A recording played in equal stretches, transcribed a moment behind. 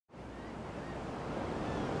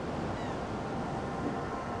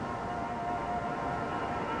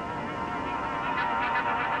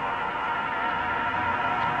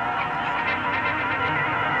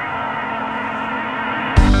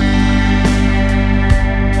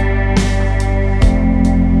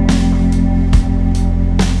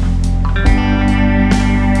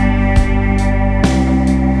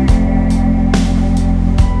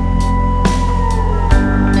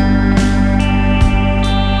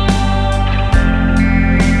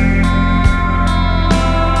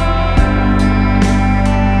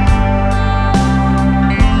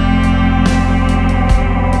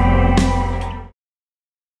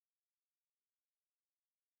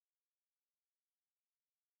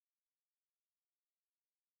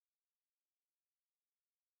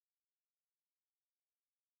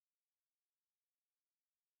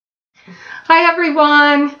Hi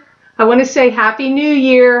everyone. I want to say Happy New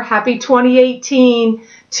Year, Happy 2018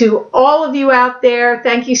 to all of you out there.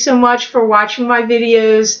 Thank you so much for watching my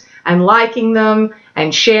videos and liking them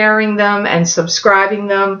and sharing them and subscribing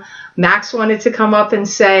them. Max wanted to come up and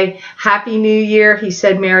say Happy New Year. He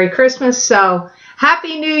said Merry Christmas. So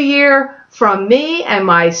Happy New Year from me and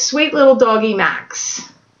my sweet little doggy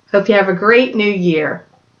Max. Hope you have a great new year.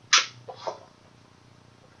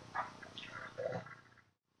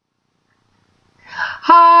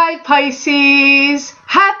 Hi Pisces,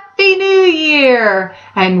 Happy New Year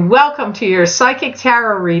and welcome to your Psychic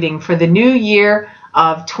Tarot reading for the new year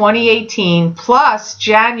of 2018 plus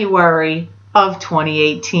January of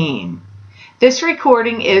 2018. This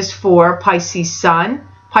recording is for Pisces Sun,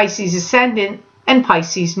 Pisces Ascendant, and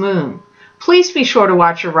Pisces Moon. Please be sure to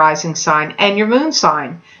watch your rising sign and your moon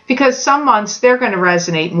sign because some months they're going to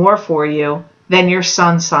resonate more for you than your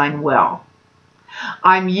sun sign will.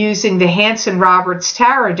 I'm using the Hanson Roberts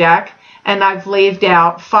Tarot deck and I've laid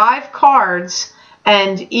out 5 cards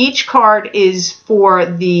and each card is for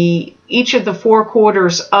each of the 4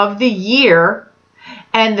 quarters of the year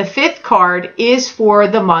and the 5th card is for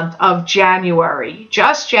the month of January,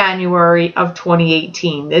 just January of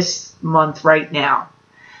 2018, this month right now.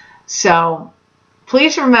 So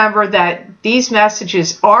please remember that these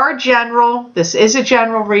messages are general. This is a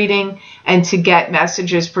general reading, and to get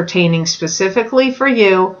messages pertaining specifically for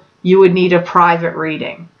you, you would need a private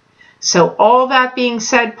reading. So all that being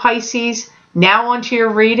said, Pisces, now onto your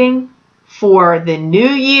reading for the new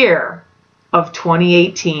year of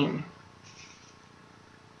 2018.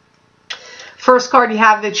 First card you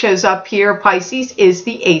have that shows up here, Pisces, is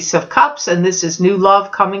the Ace of Cups, and this is new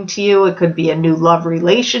love coming to you. It could be a new love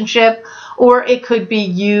relationship, or it could be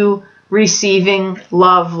you receiving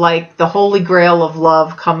love, like the holy grail of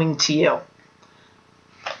love coming to you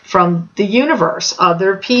from the universe,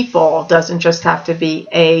 other people. Doesn't just have to be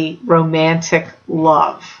a romantic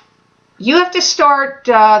love. You have to start,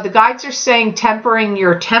 the guides are saying, tempering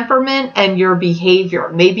your temperament and your behavior.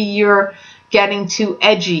 Maybe you're getting too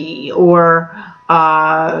edgy, or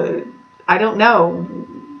I don't know,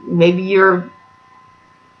 maybe your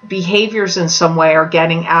behaviors in some way are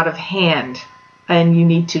getting out of hand and you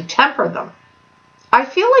need to temper them. I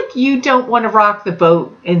feel like you don't want to rock the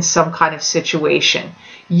boat in some kind of situation.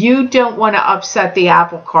 You don't want to upset the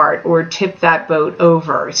apple cart or tip that boat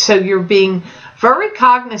over. So you're being very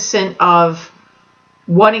cognizant of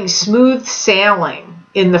wanting smooth sailing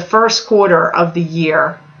in the first quarter of the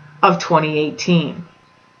year of 2018.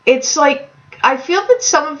 It's like, I feel that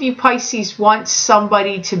some of you Pisces want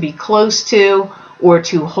somebody to be close to, or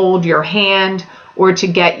to hold your hand, or to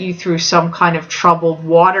get you through some kind of troubled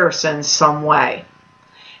waters in some way.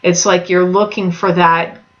 It's like you're looking for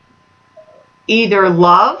that either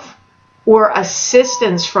love or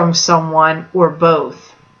assistance from someone, or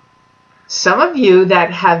both. Some of you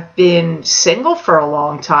that have been single for a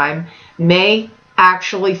long time may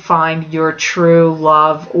actually find your true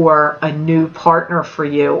love or a new partner for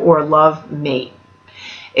you, or love mate.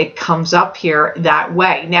 It comes up here that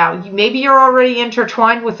way. Now, maybe you're already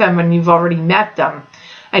intertwined with them and you've already met them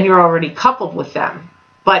and you're already coupled with them.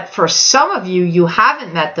 But for some of you, you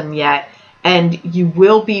haven't met them yet and you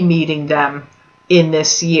will be meeting them in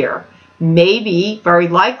this year. Maybe, very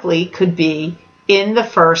likely, could be in the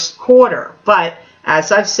first quarter. But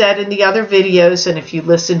as I've said in the other videos, and if you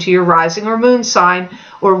listen to your rising or moon sign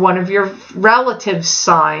or one of your relatives'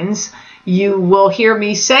 signs, you will hear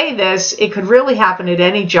me say this. It could really happen at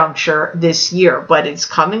any juncture this year, but it's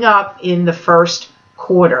coming up in the first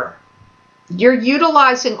quarter. You're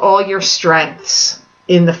utilizing all your strengths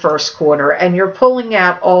in the first quarter, and you're pulling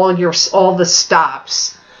out all the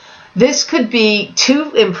stops. This could be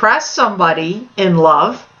to impress somebody in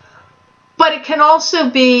love, but it can also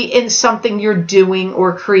be in something you're doing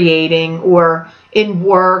or creating, or in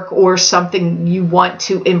work, or something you want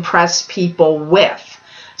to impress people with.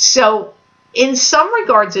 So in some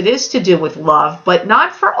regards it is to do with love, but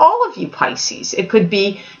not for all of you Pisces. It could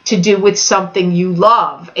be to do with something you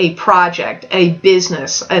love, a project, a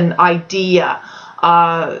business, an idea,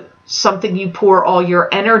 something you pour all your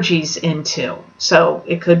energies into. So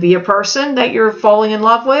it could be a person that you're falling in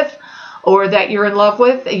love with, or that you're in love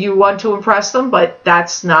with, you want to impress them, but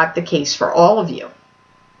that's not the case for all of you.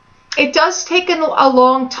 It does take a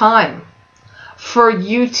long time for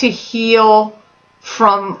you to heal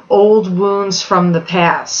from old wounds from the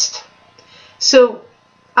past. So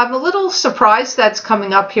I'm a little surprised that's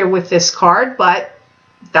coming up here with this card, but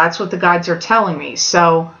that's what the guides are telling me.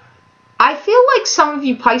 So I feel like some of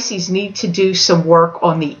you Pisces need to do some work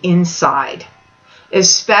on the inside,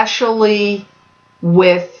 especially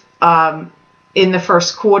with in the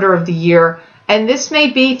first quarter of the year. And this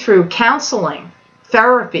may be through counseling,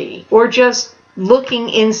 therapy, or just looking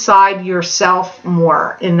inside yourself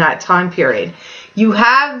more in that time period. You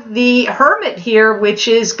have the Hermit here, which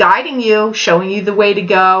is guiding you, showing you the way to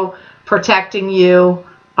go, protecting you.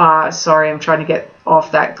 Sorry, I'm trying to get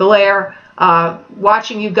off that glare.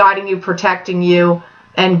 Watching you, guiding you, protecting you,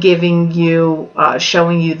 and giving you,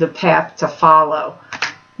 showing you the path to follow.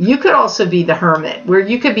 You could also be the Hermit, where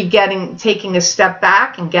you could be taking a step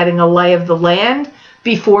back and getting a lay of the land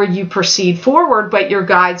before you proceed forward, but your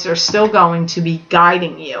guides are still going to be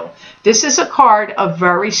guiding you. This is a card of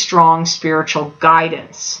very strong spiritual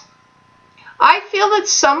guidance. I feel that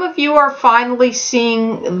some of you are finally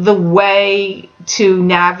seeing the way to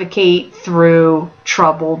navigate through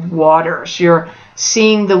troubled waters. You're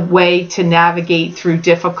seeing the way to navigate through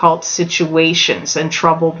difficult situations and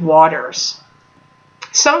troubled waters.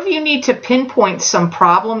 Some of you need to pinpoint some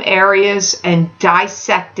problem areas and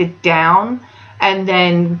dissect it down and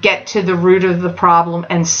then get to the root of the problem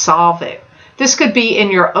and solve it. This could be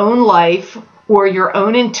in your own life or your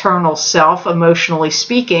own internal self, emotionally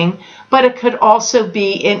speaking, but it could also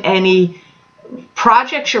be in any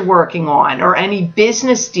projects you're working on or any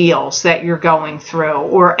business deals that you're going through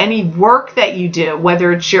or any work that you do,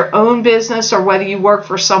 whether it's your own business or whether you work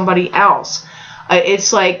for somebody else.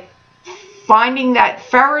 It's like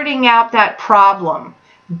ferreting out that problem,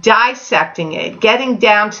 dissecting it, getting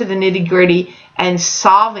down to the nitty-gritty and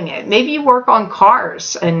solving it. Maybe you work on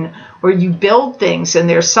cars or you build things and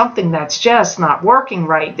there's something that's just not working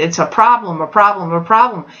right. It's a problem.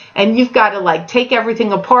 And you've got to take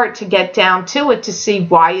everything apart to get down to it to see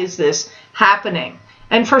why is this happening.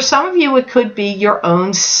 And for some of you, it could be your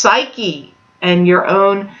own psyche and your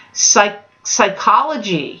own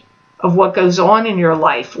psychology of what goes on in your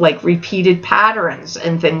life, like repeated patterns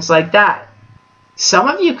and things like that. Some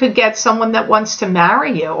of you could get someone that wants to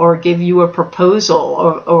marry you or give you a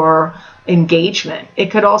proposal or engagement.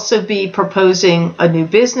 It could also be proposing a new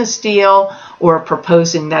business deal or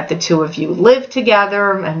proposing that the two of you live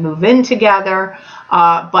together and move in together.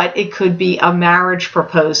 But it could be a marriage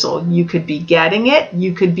proposal. You could be getting it,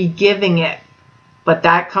 you could be giving it. But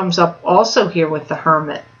that comes up also here with the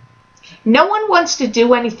Hermit. No one wants to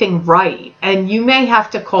do anything right, and you may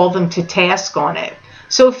have to call them to task on it.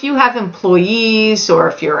 So if you have employees or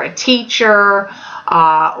if you're a teacher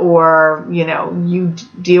or, you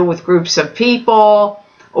deal with groups of people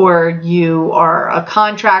or you are a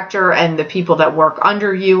contractor and the people that work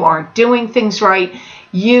under you aren't doing things right,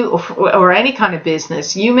 or any kind of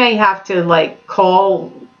business, you may have to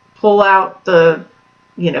call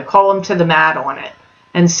them to the mat on it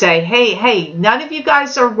and say, hey, none of you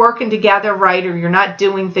guys are working together right, or you're not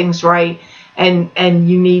doing things right, and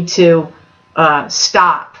you need to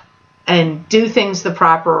stop and do things the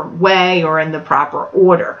proper way or in the proper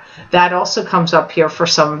order. That also comes up here for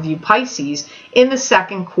some of you Pisces in the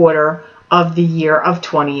second quarter of the year of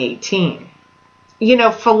 2018.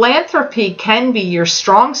 Philanthropy can be your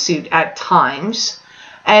strong suit at times,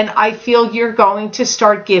 and I feel you're going to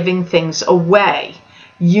start giving things away.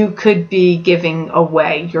 You could be giving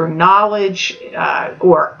away your knowledge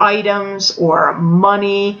or items or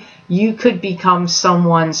money. You could become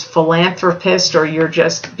someone's philanthropist, or you're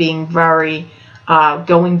just being being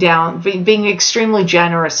extremely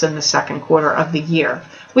generous in the second quarter of the year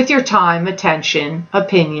with your time, attention,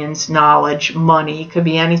 opinions, knowledge, money. It could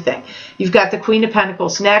be anything. You've got the Queen of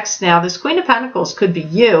Pentacles next. Now, this Queen of Pentacles could be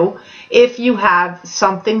you if you have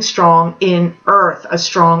something strong in Earth, a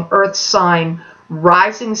strong Earth sign,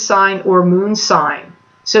 rising sign, or moon sign.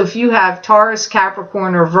 So if you have Taurus,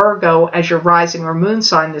 Capricorn, or Virgo as your rising or moon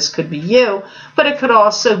sign, this could be you, but it could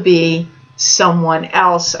also be someone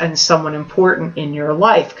else and someone important in your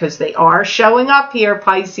life, because they are showing up here,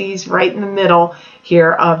 Pisces, right in the middle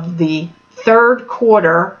here of the third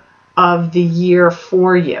quarter of the year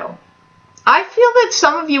for you. I feel that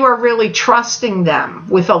some of you are really trusting them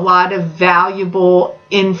with a lot of valuable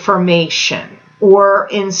information or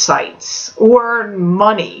insights or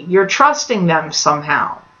money. You're trusting them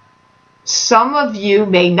somehow. Some of you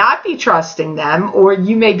may not be trusting them, or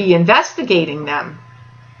you may be investigating them.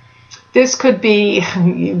 This could be,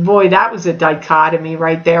 boy, that was a dichotomy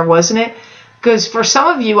right there, wasn't it? Because for some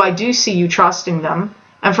of you, I do see you trusting them,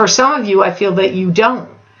 and for some of you, I feel that you don't,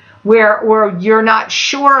 or you're not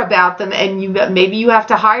sure about them, and maybe you have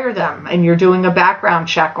to hire them, and you're doing a background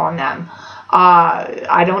check on them.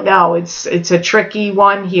 I don't know. It's a tricky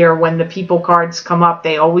one here. When the people cards come up,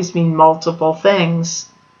 they always mean multiple things.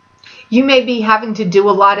 You may be having to do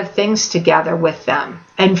a lot of things together with them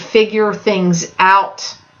and figure things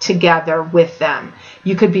out together with them.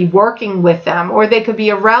 You could be working with them, or they could be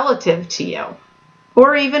a relative to you,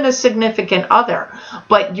 or even a significant other.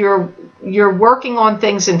 But you're working on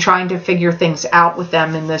things and trying to figure things out with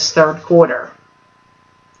them in this third quarter.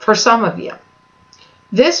 For some of you,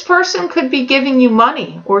 this person could be giving you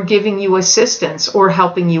money or giving you assistance or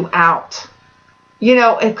helping you out. You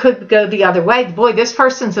know, it could go the other way. Boy, this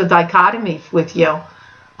person's a dichotomy with you.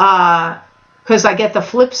 Because I get the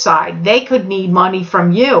flip side. They could need money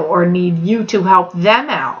from you or need you to help them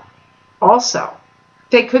out also.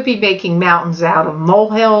 They could be making mountains out of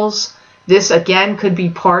molehills. This, again, could be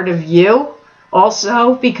part of you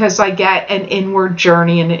also, because I get an inward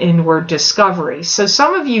journey and an inward discovery. So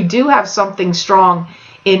some of you do have something strong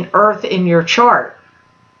in Earth in your chart,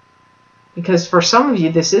 because for some of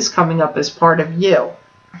you, this is coming up as part of you.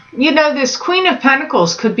 You know, this Queen of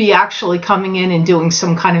Pentacles could be actually coming in and doing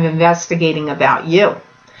some kind of investigating about you.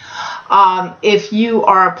 If you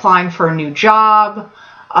are applying for a new job,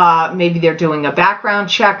 maybe they're doing a background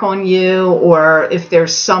check on you, or if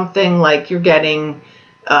there's something like you're getting,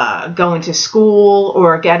 going to school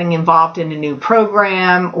or getting involved in a new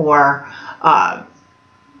program, or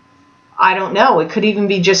I don't know, it could even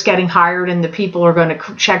be just getting hired and the people are going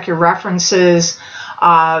to check your references.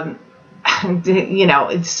 You know,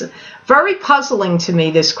 it's very puzzling to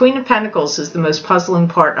me. This Queen of Pentacles is the most puzzling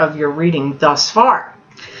part of your reading thus far.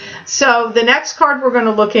 So the next card we're going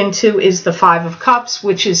to look into is the Five of Cups,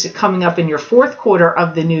 which is coming up in your fourth quarter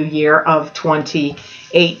of the new year of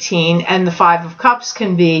 2018. And the Five of Cups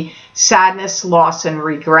can be sadness, loss, and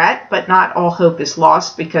regret, but not all hope is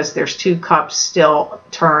lost, because there's two cups still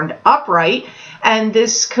turned upright. And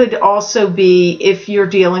this could also be if you're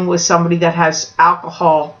dealing with somebody that has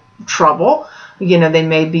alcohol trouble. You know, they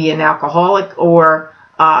may be an alcoholic, or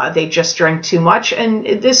they just drink too much. And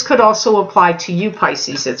this could also apply to you,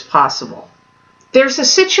 Pisces. It's possible. There's a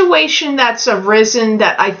situation that's arisen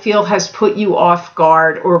that I feel has put you off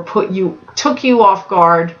guard, or took you off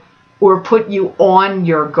guard, or put you on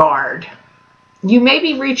your guard. You may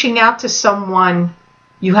be reaching out to someone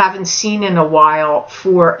you haven't seen in a while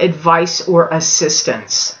for advice or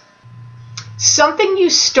assistance. Something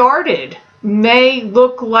you started may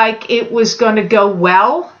look like it was going to go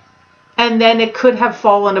well, and then it could have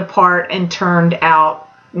fallen apart and turned out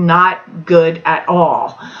not good at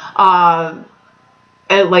all.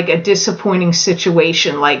 Like a disappointing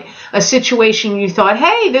situation, like a situation you thought,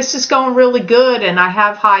 hey, this is going really good and I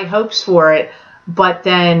have high hopes for it, but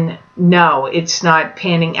then no, it's not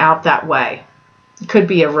panning out that way. It could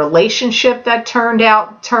be a relationship that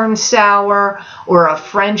turned sour, or a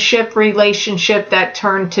friendship relationship that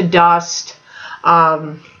turned to dust.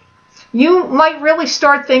 You might really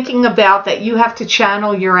start thinking about that you have to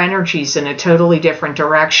channel your energies in a totally different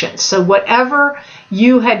direction. So whatever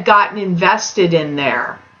you had gotten invested in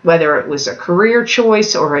there, whether it was a career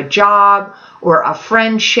choice or a job or a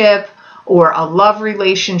friendship or a love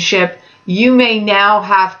relationship, you may now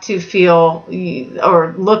have to feel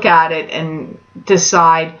or look at it and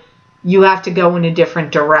decide you have to go in a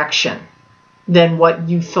different direction than what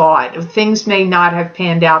you thought. Things may not have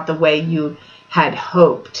panned out the way you had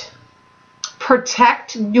hoped.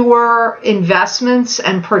 Protect your investments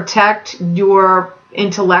and protect your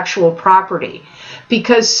intellectual property,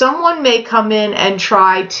 because someone may come in and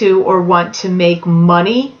try to or want to make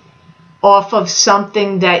money off of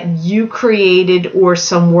something that you created or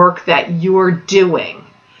some work that you're doing.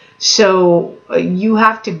 So you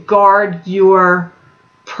have to guard your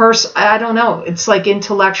I don't know, it's like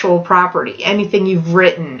intellectual property. Anything you've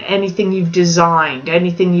written, anything you've designed,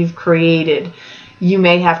 anything you've created. You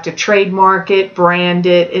may have to trademark it, brand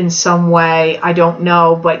it in some way. I don't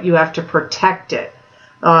know, but you have to protect it.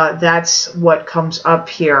 That's what comes up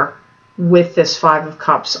here with this Five of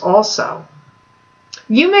Cups also.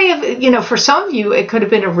 You may have, for some of you, it could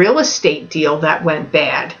have been a real estate deal that went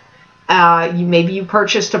bad. Maybe you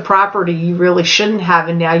purchased a property you really shouldn't have,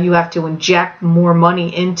 and now you have to inject more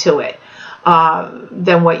money into it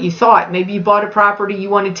than what you thought. Maybe you bought a property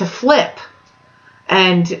you wanted to flip,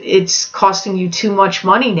 and it's costing you too much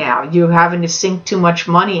money now. You're having to sink too much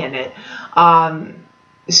money in it.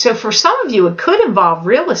 So for some of you, it could involve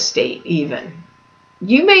real estate even.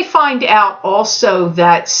 You may find out also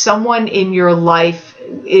that someone in your life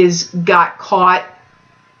got caught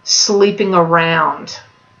sleeping around,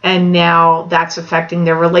 and now that's affecting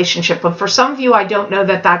their relationship. But for some of you, I don't know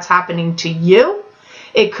that that's happening to you.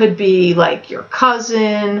 It could be like your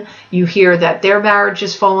cousin, you hear that their marriage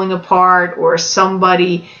is falling apart, or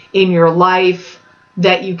somebody in your life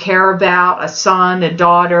that you care about, a son, a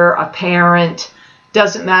daughter, a parent,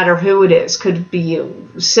 doesn't matter who it is, could be a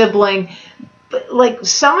sibling. like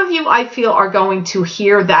some of you, I feel, are going to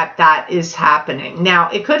hear that that is happening. Now,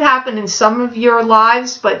 it could happen in some of your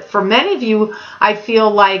lives, but for many of you, I feel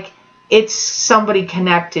like it's somebody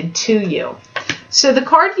connected to you. So the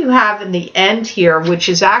card you have in the end here, which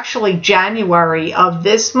is actually January of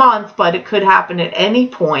this month, but it could happen at any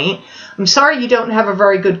point. I'm sorry you don't have a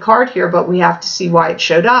very good card here, but we have to see why it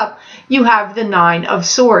showed up. You have the Nine of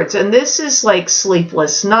Swords, and this is like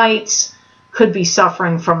sleepless nights, could be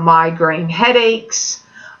suffering from migraine headaches.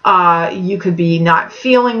 You could be not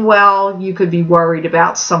feeling well. You could be worried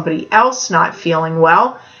about somebody else not feeling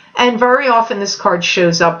well. And very often this card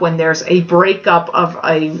shows up when there's a breakup of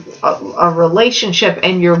a relationship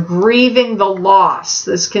and you're grieving the loss.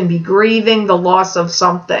 This can be grieving the loss of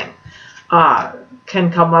something.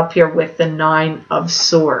 Can come up here with the Nine of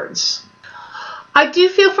Swords. I do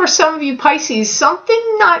feel for some of you Pisces,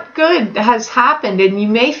 something not good has happened and you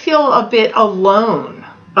may feel a bit alone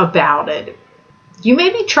about it. You may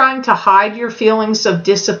be trying to hide your feelings of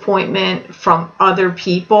disappointment from other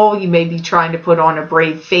people. You may be trying to put on a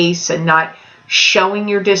brave face and not showing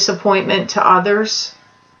your disappointment to others.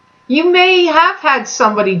 You may have had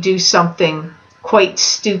somebody do something quite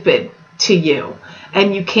stupid to you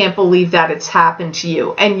and you can't believe that it's happened to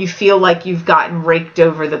you and you feel like you've gotten raked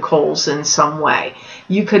over the coals in some way.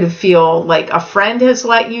 You could feel like a friend has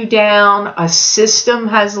let you down, a system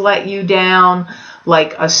has let you down,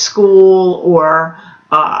 like a school or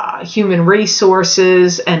human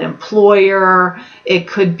resources, an employer. It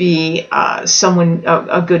could be someone,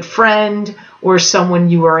 a good friend, or someone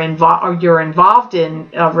you're involved in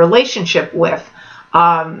a relationship with.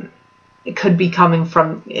 It could be coming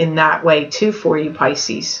from in that way too for you,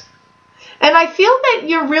 Pisces. And I feel that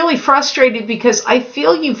you're really frustrated because I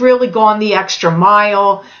feel you've really gone the extra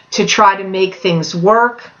mile to try to make things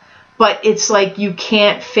work, but it's like you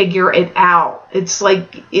can't figure it out. It's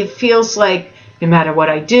like, it feels like no matter what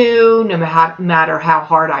I do, no matter how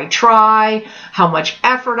hard I try, how much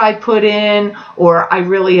effort I put in, or I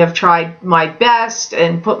really have tried my best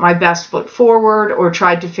and put my best foot forward or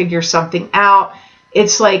tried to figure something out,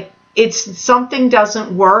 it's like something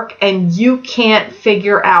doesn't work and you can't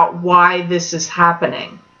figure out why this is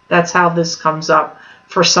happening. That's how this comes up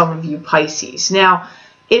for some of you Pisces. Now,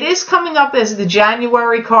 it is coming up as the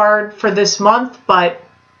January card for this month, but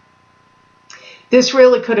this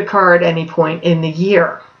really could occur at any point in the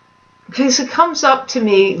year. Because it comes up to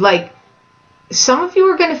me like some of you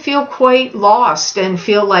are going to feel quite lost and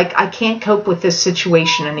feel like I can't cope with this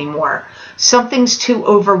situation anymore. Something's too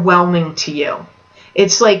overwhelming to you.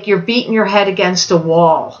 It's like you're beating your head against a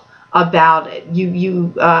wall about it.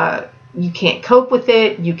 You can't cope with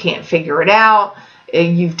it. You can't figure it out.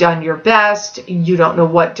 You've done your best. You don't know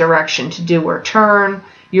what direction to do or turn.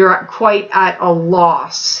 You're quite at a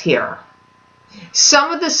loss here.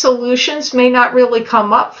 Some of the solutions may not really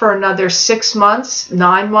come up for another 6 months,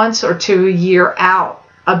 9 months, or to a year out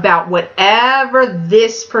about whatever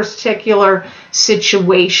this particular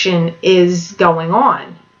situation is going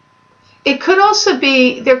on. It could also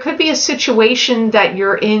be, there could be a situation that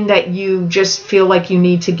you're in that you just feel like you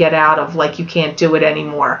need to get out of, like you can't do it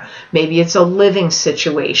anymore. Maybe it's a living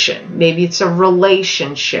situation. Maybe it's a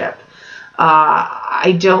relationship.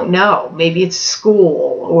 I don't know. Maybe it's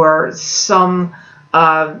school or some,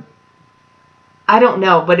 I don't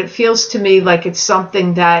know, but it feels to me like it's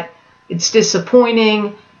something that it's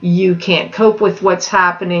disappointing. You can't cope with what's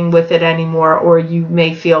happening with it anymore, or you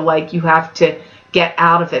may feel like you have to get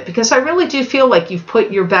out of it, because I really do feel like you've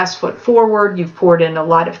put your best foot forward. You've poured in a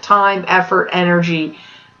lot of time, effort, energy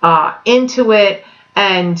into it,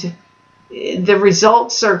 and the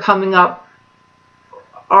results are coming up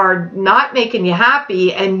are not making you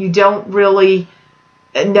happy, and you don't really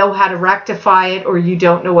know how to rectify it, or you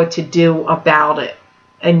don't know what to do about it,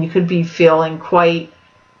 and you could be feeling quite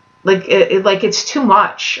like it's too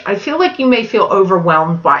much. I feel like you may feel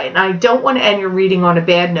overwhelmed by it, and I don't want to end your reading on a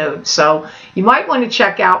bad note, so you might want to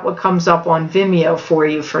check out what comes up on Vimeo for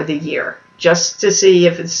you for the year, just to see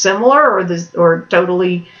if it's similar or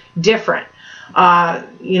totally different.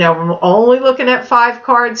 You know, I'm only looking at 5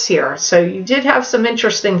 cards here, so you did have some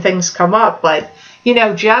interesting things come up, but, you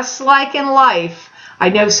know, just like in life, I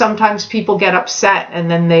know sometimes people get upset and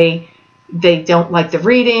then they don't like the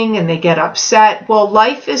reading and they get upset. Well,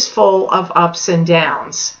 life is full of ups and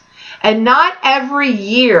downs. And not every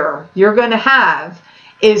year you're going to have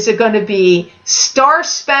is it going to be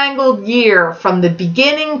star-spangled year from the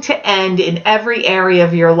beginning to end in every area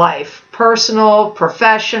of your life. Personal,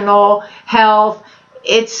 professional, health.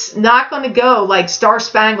 It's not going to go like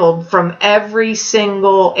star-spangled from every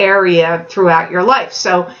single area throughout your life.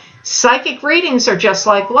 So Psychic readings are just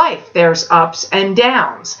like life. There's ups and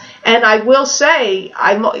downs. And I will say,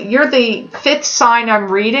 you're the 5th sign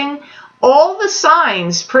I'm reading. All the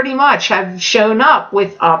signs pretty much have shown up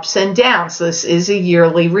with ups and downs. This is a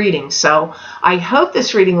yearly reading. So I hope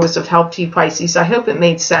this reading was of help to you, Pisces. I hope it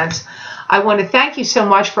made sense. I want to thank you so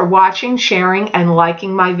much for watching, sharing, and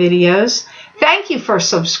liking my videos. Thank you for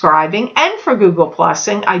subscribing and for Google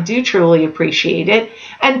Plusing. I do truly appreciate it.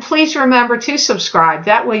 And please remember to subscribe.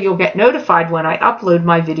 That way you'll get notified when I upload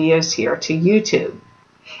my videos here to YouTube.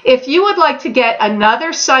 If you would like to get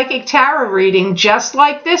another Psychic Tarot reading just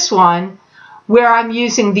like this one, where I'm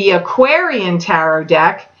using the Aquarian Tarot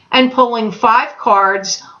deck and pulling 5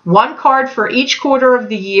 cards, 1 card for each quarter of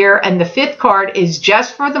the year, and the 5th card is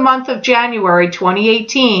just for the month of January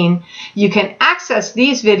 2018, you can access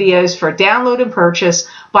these videos for download and purchase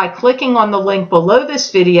by clicking on the link below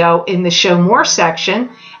this video in the Show More section,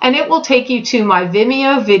 and it will take you to my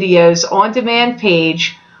Vimeo videos on demand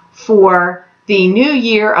page for the new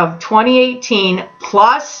year of 2018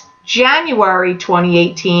 plus January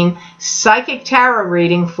 2018 Psychic Tarot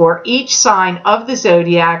reading for each sign of the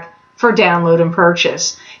zodiac for download and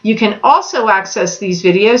purchase. You can also access these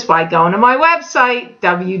videos by going to my website,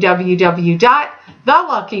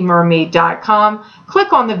 www.theluckymermaid.com.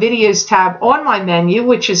 Click on the Videos tab on my menu,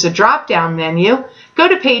 which is a drop-down menu. Go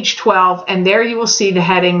to page 12, and there you will see the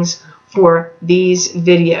headings for these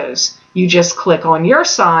videos. You just click on your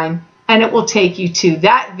sign, and it will take you to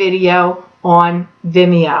that video on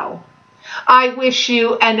Vimeo. I wish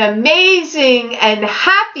you an amazing and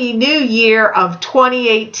happy new year of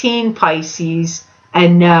 2018, Pisces,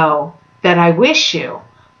 and know that I wish you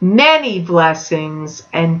many blessings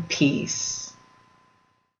and peace.